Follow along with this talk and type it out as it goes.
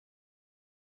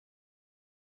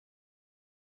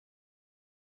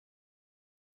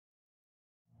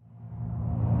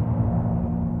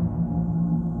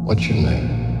What's your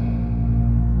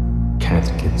name?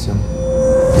 Kenneth Gibson.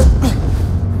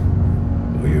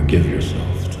 Will you give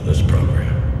yourself to this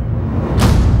program?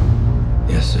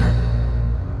 Yes, sir.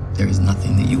 There is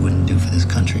nothing that you wouldn't do for this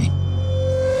country.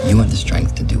 You have the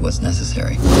strength to do what's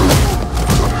necessary.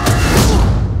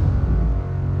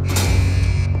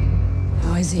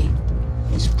 How is he?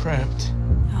 He's cramped.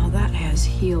 Oh, that has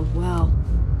healed well.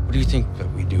 What do you think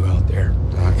that we do out there,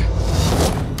 Doc?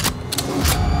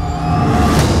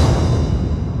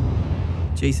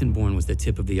 Jason Bourne was the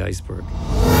tip of the iceberg.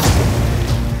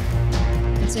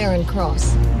 It's Aaron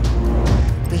Cross.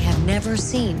 We have never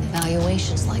seen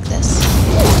evaluations like this.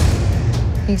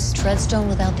 He's Treadstone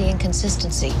without the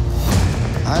inconsistency.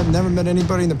 I've never met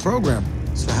anybody in the program.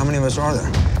 So how many of us are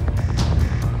there?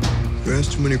 You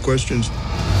ask too many questions.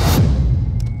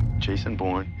 Jason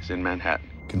Bourne is in Manhattan.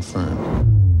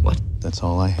 Confirmed. What? That's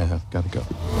all I have. Gotta go.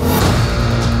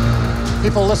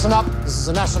 People, listen up. This is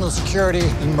a national security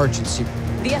emergency.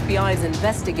 The FBI is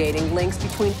investigating links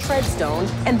between Treadstone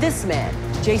and this man,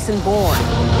 Jason Bourne.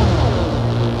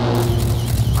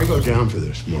 I go down for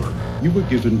this, Mark. You were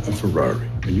given a Ferrari,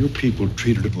 and your people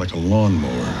treated it like a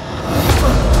lawnmower.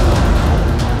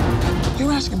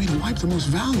 You're asking me to wipe the most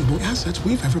valuable assets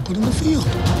we've ever put in the field.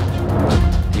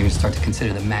 You're gonna start to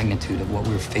consider the magnitude of what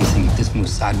we're facing if this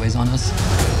moves sideways on us?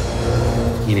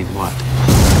 Meaning what?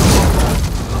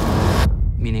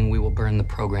 Meaning we will burn the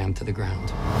program to the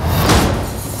ground.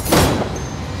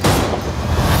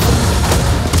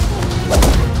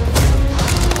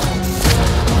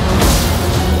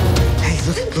 Hey,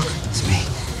 look, it's me.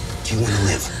 Do you want to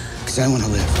live? Because I want to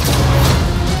live.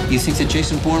 You think that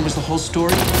Jason Bourne was the whole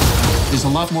story? There's a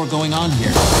lot more going on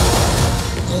here.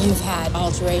 You've had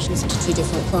alterations to 2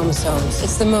 different chromosomes.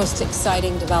 It's the most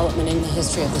exciting development in the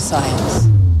history of the science.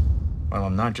 Well,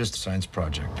 I'm not just a science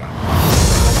project, Doc.